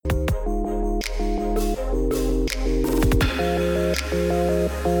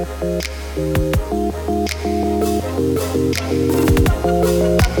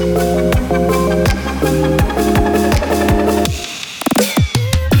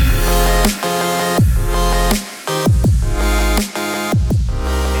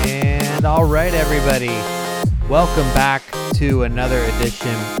right, everybody. Welcome back to another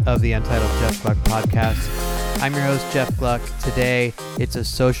edition of the Untitled Jeff Gluck podcast. I'm your host, Jeff Gluck. Today, it's a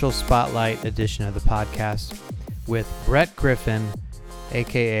social spotlight edition of the podcast with Brett Griffin,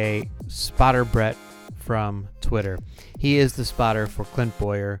 a.k.a. Spotter Brett from Twitter. He is the spotter for Clint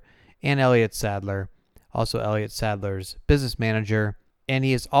Boyer and Elliott Sadler, also Elliott Sadler's business manager, and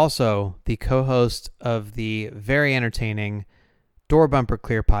he is also the co-host of the very entertaining Door Bumper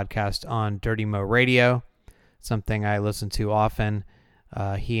Clear podcast on Dirty Mo Radio, something I listen to often.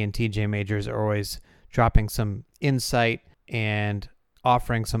 He and TJ Majors are always dropping some insight and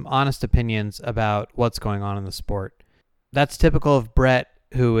offering some honest opinions about what's going on in the sport. That's typical of Brett,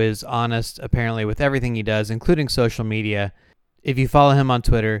 who is honest apparently with everything he does, including social media. If you follow him on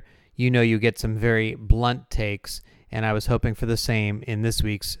Twitter, you know you get some very blunt takes, and I was hoping for the same in this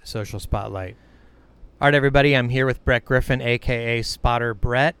week's Social Spotlight. All right, everybody, I'm here with Brett Griffin, a.k.a. Spotter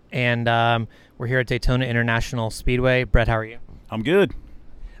Brett, and we're here at Daytona International Speedway. Brett, how are you? I'm good.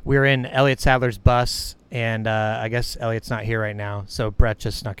 We're in Elliott Sadler's bus, and I guess Elliott's not here right now, so Brett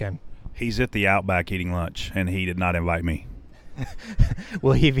just snuck in. He's at the Outback eating lunch, and he did not invite me.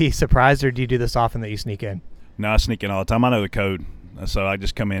 Will he be surprised, or do you do this often that you sneak in? No, I sneak in all the time. I know the code, so I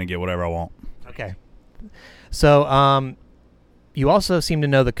just come in and get whatever I want. Okay. So you also seem to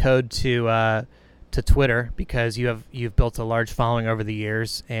know the code to Twitter because you've built a large following over the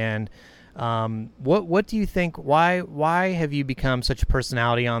years. And what do you think? Why have you become such a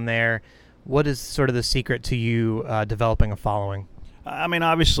personality on there? What is sort of the secret to you developing a following? I mean,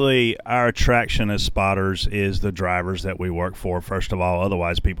 obviously, our attraction as spotters is the drivers that we work for, first of all.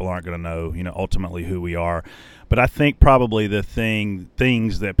 Otherwise, people aren't going to know, ultimately who we are. But I think probably the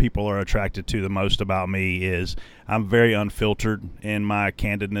things that people are attracted to the most about me is I'm very unfiltered in my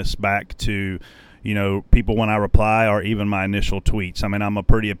candidness back to people when I reply or even my initial tweets. I mean, I'm a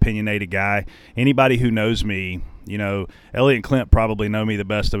pretty opinionated guy. Anybody who knows me, Elliott and Clint probably know me the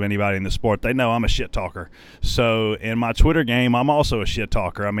best of anybody in the sport. They know I'm a shit talker. So in my Twitter game, I'm also a shit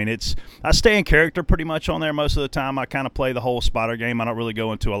talker. I mean, I stay in character pretty much on there most of the time. I kind of play the whole spotter game. I don't really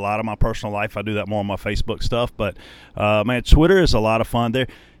go into a lot of my personal life. I do that more on my Facebook stuff. But, man, Twitter is a lot of fun.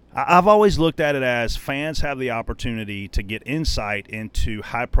 I've always looked at it as fans have the opportunity to get insight into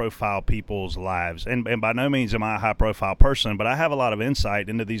high-profile people's lives. And by no means am I a high-profile person, but I have a lot of insight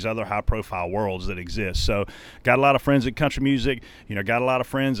into these other high-profile worlds that exist. So got a lot of friends in country music, got a lot of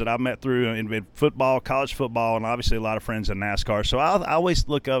friends that I've met through in football, college football, and obviously a lot of friends in NASCAR. So I always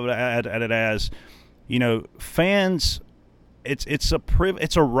look at it as, fans – It's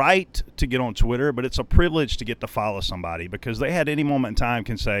a right to get on Twitter, but it's a privilege to get to follow somebody because they at any moment in time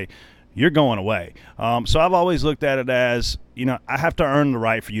can say, you're going away. So I've always looked at it as, I have to earn the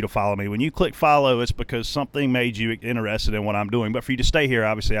right for you to follow me. When you click follow, it's because something made you interested in what I'm doing. But for you to stay here,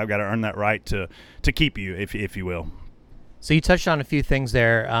 obviously, I've got to earn that right to keep you, if you will. So you touched on a few things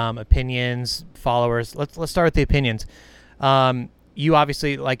there, opinions, followers. Let's start with the opinions. You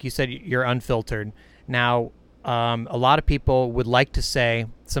obviously, like you said, you're unfiltered. Now, a lot of people would like to say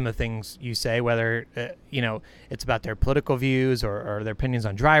some of the things you say, whether, it's about their political views or their opinions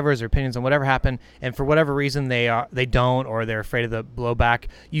on drivers or opinions on whatever happened. And for whatever reason, they don't, or they're afraid of the blowback.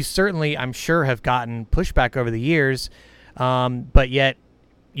 You certainly, I'm sure, have gotten pushback over the years, but yet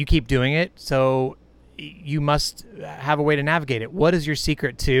you keep doing it. So you must have a way to navigate it. What is your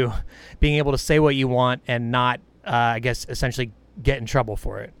secret to being able to say what you want and not, essentially get in trouble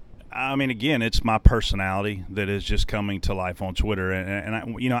for it? I mean, again, it's my personality that is just coming to life on Twitter, and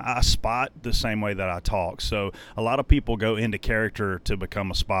I spot the same way that I talk. So a lot of people go into character to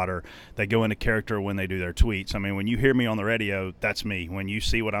become a spotter. They go into character when they do their tweets. I mean, when you hear me on the radio, that's me. When you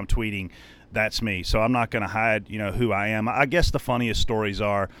see what I'm tweeting, that's me. So I'm not going to hide, who I am. I guess the funniest stories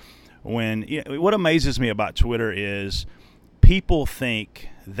are when what amazes me about Twitter is people think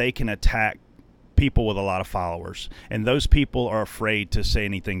they can attack people with a lot of followers, and those people are afraid to say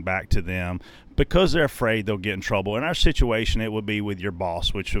anything back to them because they're afraid they'll get in trouble. In our situation, it would be with your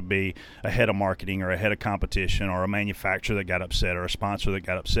boss, which would be a head of marketing or a head of competition or a manufacturer that got upset or a sponsor that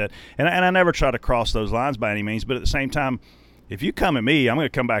got upset. And I never try to cross those lines by any means, but at the same time, if you come at me, I'm going to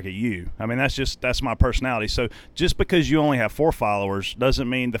come back at you. I mean, that's my personality. So just because you only have 4 followers doesn't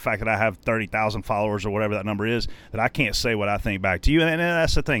mean the fact that I have 30,000 followers or whatever that number is that I can't say what I think back to you. And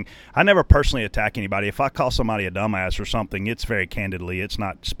that's the thing. I never personally attack anybody. If I call somebody a dumbass or something, it's very candidly. It's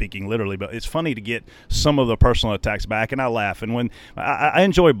not speaking literally, but it's funny to get some of the personal attacks back, and I laugh. And when I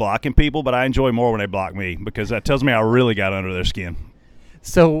enjoy blocking people, but I enjoy more when they block me because that tells me I really got under their skin.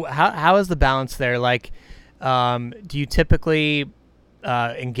 So how is the balance there? Like, do you typically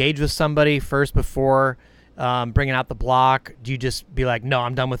engage with somebody first before bringing out the block? Do you just be like, no,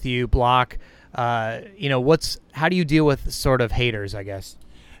 I'm done with you, block? How do you deal with sort of haters, I guess?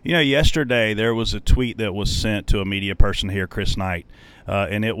 Yesterday there was a tweet that was sent to a media person here, Chris Knight,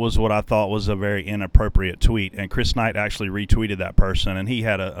 and it was what I thought was a very inappropriate tweet. And Chris Knight actually retweeted that person, and he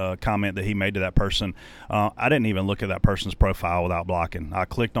had a comment that he made to that person. I didn't even look at that person's profile without blocking. I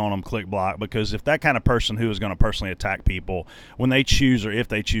clicked on them, click block, because if that kind of person who is going to personally attack people, when they choose or if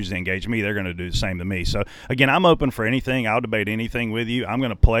they choose to engage me, they're going to do the same to me. So, again, I'm open for anything. I'll debate anything with you. I'm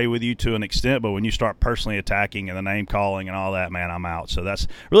going to play with you to an extent, but when you start personally attacking and the name calling and all that, man, I'm out. So that's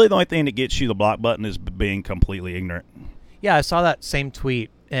really the only thing that gets you the block button is being completely ignorant. Yeah, I saw that same tweet,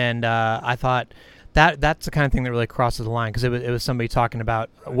 and I thought that's the kind of thing that really crosses the line, because it was somebody talking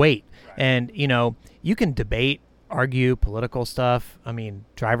about weight. And, you can debate, argue political stuff,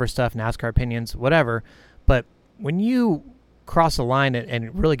 driver stuff, NASCAR opinions, whatever. But when you cross the line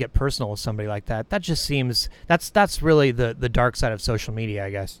and really get personal with somebody like that, that just seems that's really the dark side of social media, I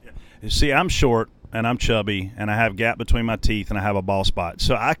guess. You see, I'm short and I'm chubby and I have gap between my teeth and I have a bald spot.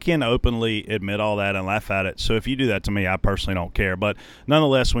 So I can openly admit all that and laugh at it. So if you do that to me, I personally don't care. But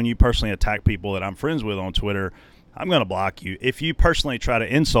nonetheless, when you personally attack people that I'm friends with on Twitter, I'm going to block you. If you personally try to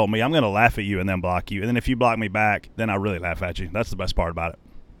insult me, I'm going to laugh at you and then block you. And then if you block me back, then I really laugh at you. That's the best part about it.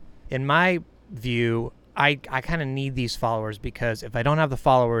 In my view, I kind of need these followers, because if I don't have the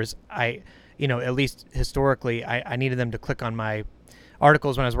followers, at least historically, I needed them to click on my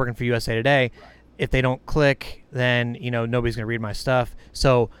articles when I was working for USA Today. If they don't click, then, nobody's going to read my stuff.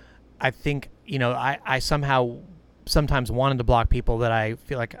 So I think, I somehow sometimes wanted to block people that I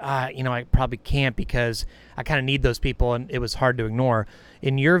feel like, I probably can't, because I kind of need those people and it was hard to ignore.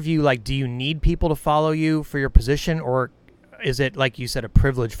 In your view, do you need people to follow you for your position, or is it, like you said, a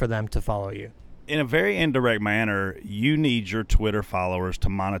privilege for them to follow you? In a very indirect manner, you need your Twitter followers to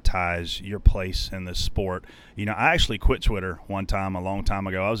monetize your place in this sport. I actually quit Twitter one time a long time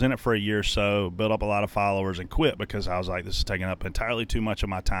ago. I was in it for a year or so, built up a lot of followers, and quit because I was like, this is taking up entirely too much of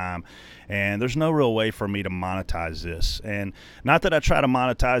my time, and there's no real way for me to monetize this. And not that I try to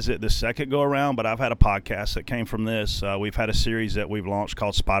monetize it the second go around, but I've had a podcast that came from this. We've had a series that we've launched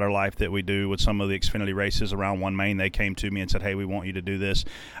called Spotter Life that we do with some of the Xfinity races around One Main. They came to me and said, hey, we want you to do this.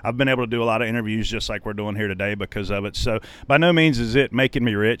 I've been able to do a lot of interviews just like we're doing here today because of it. So by no means is it making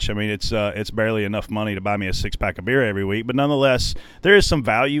me rich. It's barely enough money to buy me a six-pack of beer every week, but nonetheless, there is some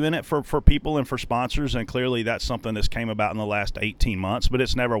value in it for people and for sponsors, and clearly that's something that's came about in the last 18 months, but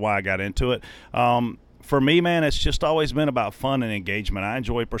it's never why I got into it. For me, man, it's just always been about fun and engagement. I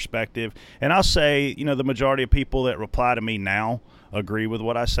enjoy perspective, and I'll say, the majority of people that reply to me now agree with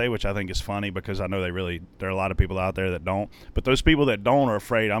what I say, which I think is funny because I know there are a lot of people out there that don't. But those people that don't are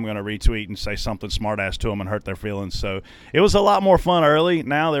afraid I'm going to retweet and say something smart-ass to them and hurt their feelings. So it was a lot more fun early.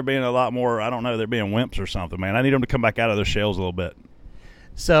 Now they're being a lot more, I don't know, they're being wimps or something, man. I need them to come back out of their shells a little bit.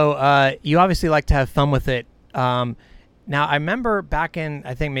 So you obviously like to have fun with it. Now, I remember back in,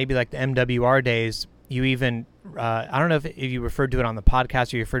 I think maybe like the MWR days, you even, I don't know if you referred to it on the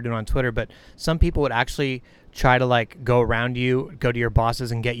podcast or you referred to it on Twitter, but some people would actually try to go around you, go to your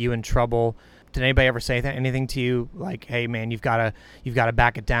bosses and get you in trouble. Did anybody ever say anything to you like, hey man, you've got to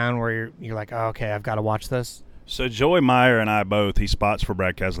back it down, where you're like, oh, okay, I've got to watch this? So Joey Meyer and I both, he spots for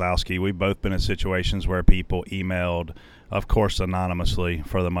Brad Keselowski. We've both been in situations where people emailed, of course anonymously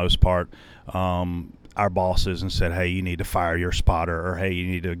for the most part, our bosses and said, hey, you need to fire your spotter, or hey, you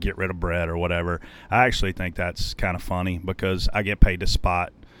need to get rid of Brett or whatever. I actually think that's kind of funny because I get paid to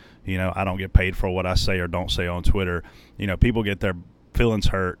spot. I don't get paid for what I say or don't say on Twitter. People get their feelings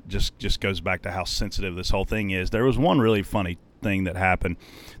hurt. Just goes back to how sensitive this whole thing is. There was one really funny thing that happened.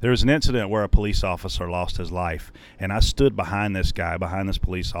 There was an incident where a police officer lost his life, and I stood behind this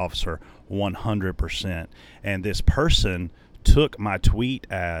police officer 100%. And this person took my tweet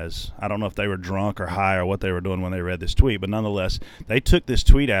as, I don't know if they were drunk or high or what they were doing when they read this tweet, but nonetheless, they took this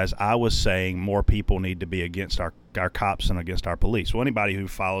tweet as I was saying more people need to be against our cops and against our police. Well, anybody who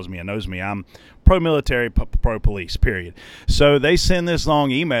follows me and knows me, I'm pro-military, pro-police, period. So they send this long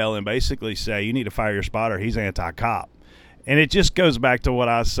email and basically say, you need to fire your spotter. He's anti-cop. And it just goes back to what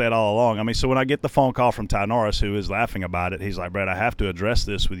I said all along. So when I get the phone call from Ty Norris, who is laughing about it, he's like, Brett, I have to address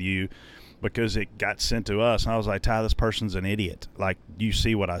this with you because it got sent to us. And I was like, Ty, this person's an idiot. You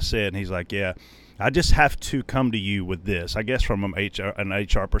see what I said? And he's like, yeah, I just have to come to you with this. I guess from an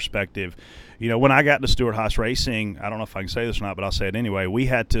HR perspective, when I got to Stewart Haas Racing, I don't know if I can say this or not, but I'll say it anyway, we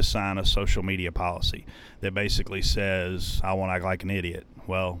had to sign a social media policy that basically says, I won't act like an idiot.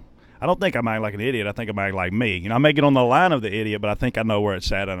 Well, I don't think I'm acting like an idiot. I think I'm acting like me. I may get on the line of the idiot, but I think I know where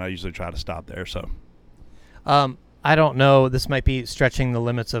it's at, and I usually try to stop there. So, I don't know, this might be stretching the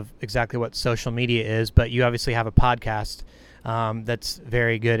limits of exactly what social media is, but you obviously have a podcast that's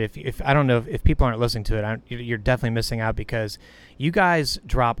very good. If I don't know if people aren't listening to it, you're definitely missing out, because you guys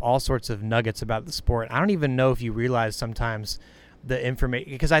drop all sorts of nuggets about the sport. I don't even know if you realize sometimes the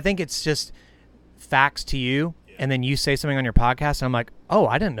information, because I think it's just facts to you, and then you say something on your podcast, and I'm like, oh,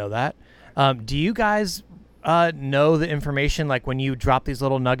 I didn't know that. Do you guys know the information, like when you drop these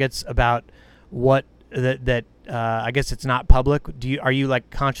little nuggets about what that I guess it's not public? Are you like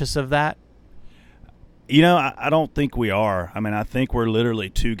conscious of that? I don't think we are. I mean, I think we're literally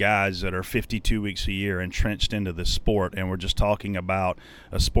two guys that are 52 weeks a year entrenched into this sport, and we're just talking about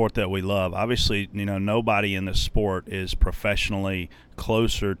a sport that we love. Obviously, nobody in this sport is professionally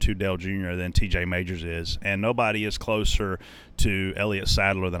closer to Dale Jr. than TJ Majors is, and nobody is closer to Elliott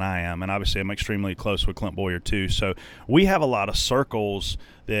Sadler than I am. And obviously, I'm extremely close with Clint Boyer too. So we have a lot of circles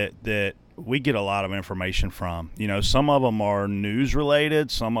that we get a lot of information from. Some of them are news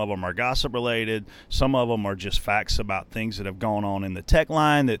related, some of them are gossip related, some of them are just facts about things that have gone on in the tech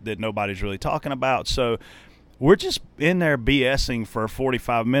line that nobody's really talking about. So we're just in there BSing for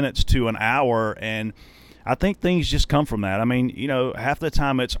 45 minutes to an hour, and I think things just come from that. I mean, half the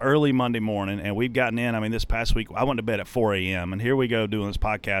time it's early Monday morning, and we've gotten in. I mean, this past week I went to bed at 4 a.m., and here we go doing this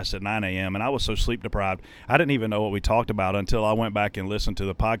podcast at 9 a.m., and I was so sleep deprived, I didn't even know what we talked about until I went back and listened to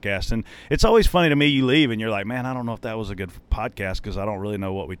the podcast. And it's always funny to me, you leave, and you're like, man, I don't know if that was a good podcast because I don't really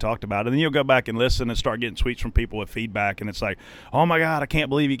know what we talked about. And then you'll go back and listen and start getting tweets from people with feedback, and it's like, oh, my God, I can't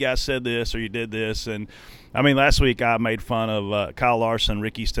believe you guys said this or you did this. And I mean, last week I made fun of Kyle Larson,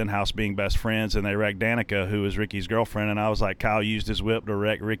 Ricky Stenhouse being best friends, and they wrecked Danica, who was Ricky's girlfriend. And I was like, Kyle used his whip to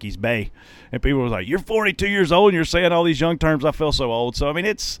wreck Ricky's bae. And people were like, you're 42 years old and you're saying all these young terms. I feel so old. So, I mean,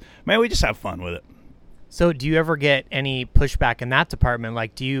 we just have fun with it. So do you ever get any pushback in that department?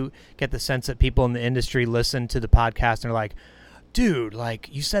 Like, do you get the sense that people in the industry listen to the podcast and are like, dude, like,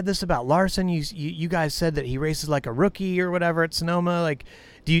 you said this about Larson. You guys said that he races like a rookie or whatever at Sonoma. Like,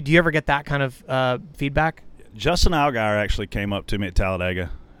 do you ever get that kind of feedback? Justin Allgaier actually came up to me at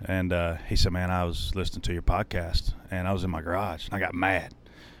Talladega, and he said, man, I was listening to your podcast, and I was in my garage, and I got mad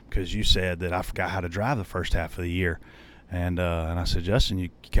because you said that I forgot how to drive the first half of the year. And I said, Justin, you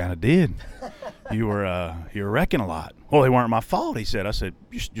kind of did. You were wrecking a lot. Well, they weren't my fault, he said. I said,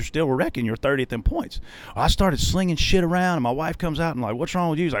 you're still wrecking. You're 30th in points. I started slinging shit around, and my wife comes out and like, what's wrong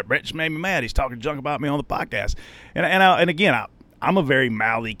with you? He's like, Brett just made me mad. He's talking junk about me on the podcast. And again, I'm a very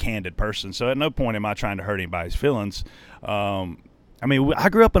mouthy, candid person, so at no point am I trying to hurt anybody's feelings. I mean, I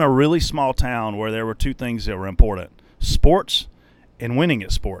grew up in a really small town where there were two things that were important: sports and winning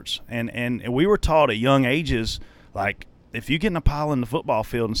at sports. And we were taught at young ages, like, if you get in a pile in the football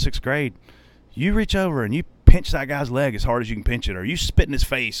field in 6th grade, you reach over and you pinch that guy's leg as hard as you can pinch it, or you spit in his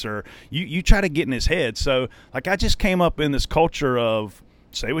face, or you try to get in his head. So, like, I just came up in this culture of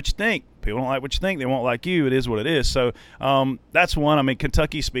say what you think. People don't like what you think. They won't like you. It is what it is. So that's one. I mean,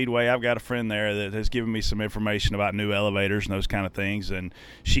 Kentucky Speedway, I've got a friend there that has given me some information about new elevators and those kind of things, and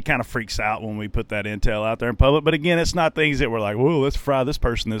she kind of freaks out when we put that intel out there in public. But, again, it's not things that we're like, whoa, let's fry this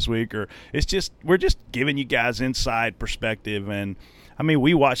person this week. Or it's just we're just giving you guys inside perspective. And, I mean,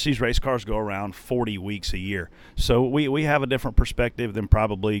 we watch these race cars go around 40 weeks a year. So we have a different perspective than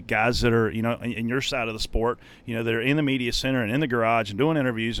probably guys that are, in your side of the sport, that are in the media center and in the garage and doing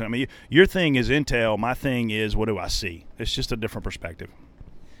interviews. I mean, your thing is intel. My thing is, what do I see? It's just a different perspective.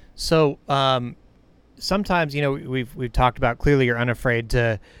 So sometimes, we've talked about, clearly you're unafraid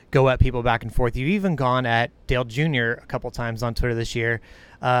to go at people back and forth. You've even gone at Dale Jr. a couple times on Twitter this year.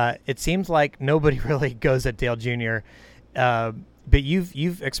 It seems like nobody really goes at Dale Jr., but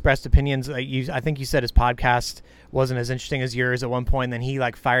you've expressed opinions. I think you said his podcast wasn't as interesting as yours at one point. And then he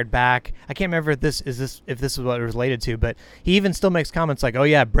fired back. I can't remember if this is what it was related to, but he even still makes comments like, "Oh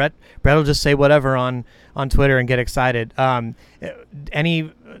yeah, Brett will just say whatever on Twitter and get excited." Any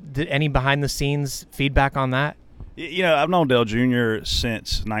behind the scenes feedback on that? I've known Dale Jr.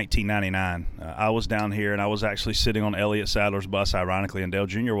 since 1999. I was down here, and I was actually sitting on Elliott Sadler's bus, ironically, and Dale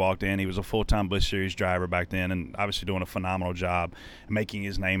Jr. walked in. He was a full-time Busch Series driver back then, and obviously doing a phenomenal job making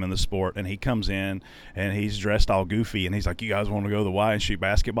his name in the sport. And he comes in, and he's dressed all goofy, and he's like, "You guys want to go to the Y and shoot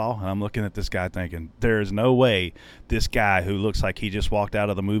basketball?" And I'm looking at this guy thinking, there is no way this guy who looks like he just walked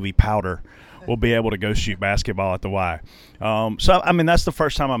out of the movie Powder will be able to go shoot basketball at the Y. So, I mean, that's the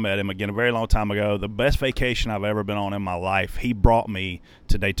first time I met him, again, a very long time ago. The best vacation I've ever been on in my life. He brought me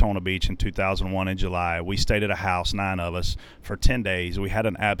to Daytona Beach in 2001 in July. We stayed at a house, 9 of us, for 10 days. We had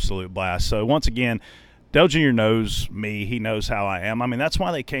an absolute blast. So, once again, Dale Jr. knows me. He knows how I am. I mean, that's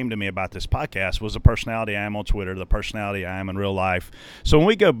why they came to me about this podcast, was the personality I am on Twitter, the personality I am in real life. So when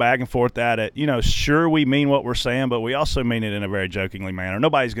we go back and forth at it, sure, we mean what we're saying, but we also mean it in a very jokingly manner.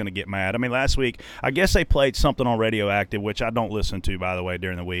 Nobody's going to get mad. I mean, last week, I guess they played something on Radioactive, which I don't listen to, by the way,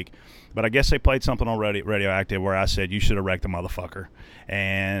 during the week. But I guess they played something on Radioactive where I said, you should have wrecked the motherfucker.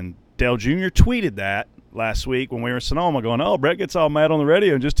 And Dale Jr. tweeted that last week when we were in Sonoma going, oh, Brett gets all mad on the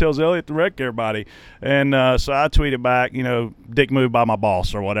radio and just tells Elliot to wreck everybody. And so I tweeted back, dick move by my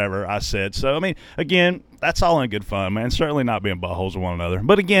boss or whatever I said. So, I mean, again, that's all in good fun, man. Certainly not being buttholes with one another.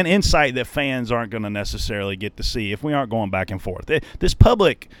 But, again, insight that fans aren't going to necessarily get to see if we aren't going back and forth. This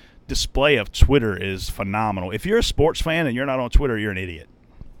public display of Twitter is phenomenal. If you're a sports fan and you're not on Twitter, you're an idiot.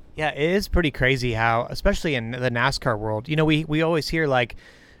 Yeah, it is pretty crazy how, especially in the NASCAR world, we always hear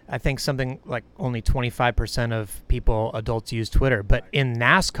I think something like only 25% of adults use Twitter, but in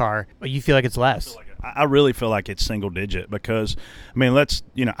NASCAR, you feel like it's less. I really feel like it's single digit because, I mean,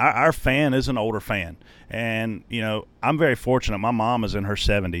 our fan is an older fan. And, I'm very fortunate. My mom is in her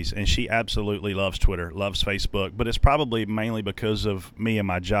 70s, and she absolutely loves Twitter, loves Facebook, but it's probably mainly because of me and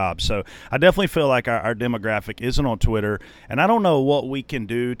my job. So I definitely feel like our demographic isn't on Twitter, and I don't know what we can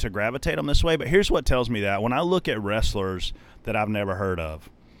do to gravitate them this way, but here's what tells me that. When I look at wrestlers that I've never heard of,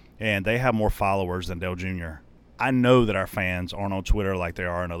 and they have more followers than Dale Jr., I know that our fans aren't on Twitter like they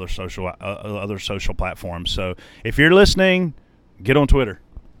are on other social platforms. So if you're listening, get on Twitter.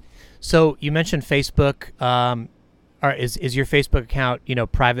 So you mentioned Facebook. Is your Facebook account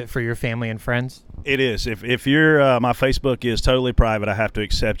private for your family and friends? It is. If you're my Facebook is totally private. I have to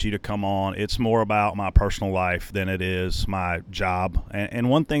accept you to come on. It's more about my personal life than it is my job. And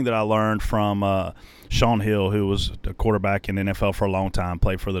one thing that I learned from Sean Hill, who was a quarterback in the NFL for a long time,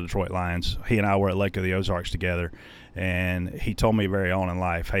 played for the Detroit Lions. He and I were at Lake of the Ozarks together. And he told me very on in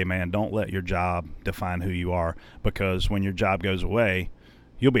life, hey, man, don't let your job define who you are, because when your job goes away,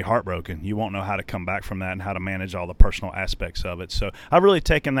 you'll be heartbroken. You won't know how to come back from that and how to manage all the personal aspects of it. So I've really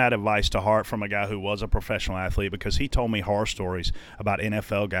taken that advice to heart from a guy who was a professional athlete, because he told me horror stories about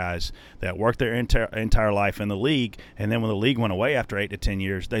NFL guys that worked their entire life in the league, and then when the league went away after 8 to 10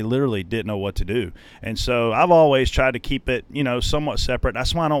 years, they literally didn't know what to do. And so I've always tried to keep it, somewhat separate.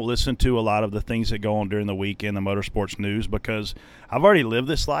 That's why I don't listen to a lot of the things that go on during the week in the motorsports news, because I've already lived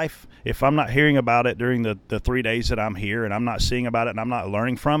this life. If I'm not hearing about it during the 3 days that I'm here, and I'm not seeing about it, and I'm not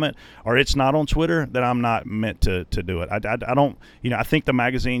learning from it, or it's not on Twitter, then I'm not meant to do it. I don't, I think the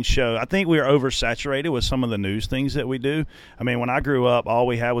magazine show, I think we are oversaturated with some of the news things that we do. I mean, when I grew up, all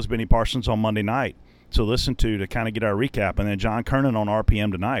we had was Benny Parsons on Monday night to listen to kind of get our recap, and then John Kernan on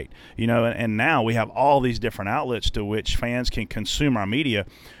RPM tonight, and now we have all these different outlets to which fans can consume our media,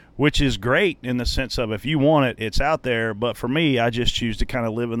 which is great in the sense of if you want it, it's out there. But for me, I just choose to kind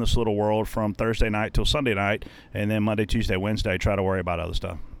of live in this little world from Thursday night till Sunday night, and then Monday, Tuesday, Wednesday, try to worry about other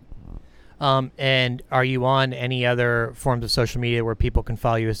stuff. And are you on any other forms of social media where people can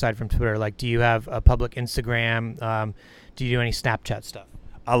follow you aside from Twitter? Like, do you have a public Instagram? Do you do any Snapchat stuff?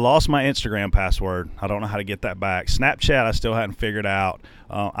 I lost my Instagram password. I don't know how to get that back. Snapchat, I still hadn't figured out.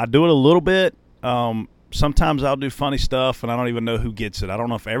 I do it a little bit. Sometimes I'll do funny stuff, and I don't even know who gets it. I don't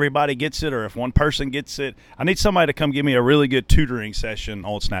know if everybody gets it or if one person gets it. I need somebody to come give me a really good tutoring session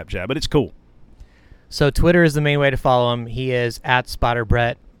on Snapchat, but it's cool. So Twitter is the main way to follow him. He is at Spotter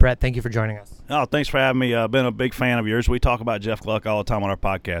Brett. Brett, thank you for joining us. Oh, thanks for having me. I've been a big fan of yours. We talk about Jeff Gluck all the time on our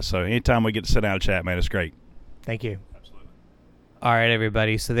podcast, so anytime we get to sit down and chat, man, it's great. Thank you. Absolutely. All right,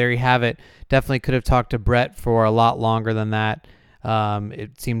 everybody. So there you have it. Definitely could have talked to Brett for a lot longer than that.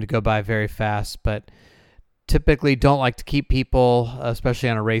 It seemed to go by very fast, but typically don't like to keep people, especially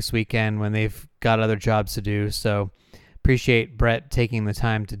on a race weekend when they've got other jobs to do. So appreciate Brett taking the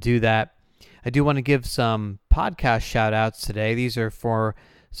time to do that. I do want to give some podcast shout outs today. These are for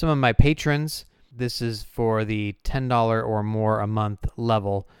some of my patrons. This is for the $10 or more a month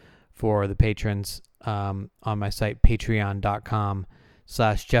level for the patrons on my site,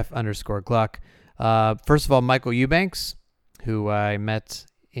 patreon.com/Jeff_Gluck. First of all, Michael Eubanks, who I met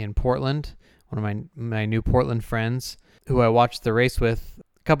in Portland, one of my new Portland friends, who I watched the race with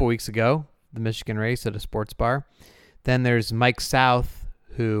a couple weeks ago, the Michigan race at a sports bar. Then there's Mike South,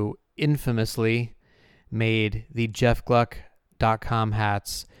 who infamously made the JeffGluck.com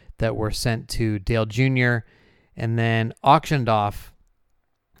hats that were sent to Dale Jr. and then auctioned off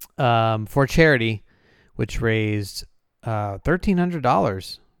for charity, which raised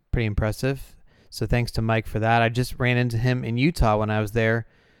 $1,300. Pretty impressive. So thanks to Mike for that. I just ran into him in Utah when I was there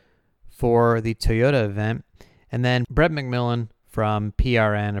for the Toyota event. And then Brett McMillan from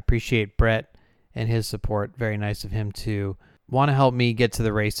PRN. Appreciate Brett and his support. Very nice of him to want to help me get to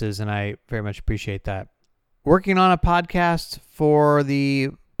the races, and I very much appreciate that. working on a podcast for the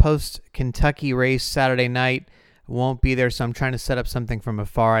post-Kentucky race Saturday night. Won't be there, so I'm trying to set up something from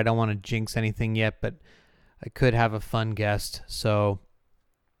afar. I don't want to jinx anything yet, but I could have a fun guest. So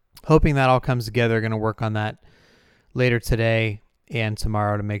hoping that all comes together. Going to work on that later today and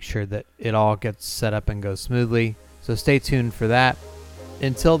tomorrow to make sure that it all gets set up and goes smoothly. So stay tuned for that.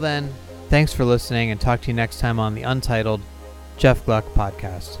 Until then, thanks for listening, and talk to you next time on the Untitled Jeff Gluck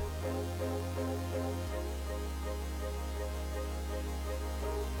Podcast.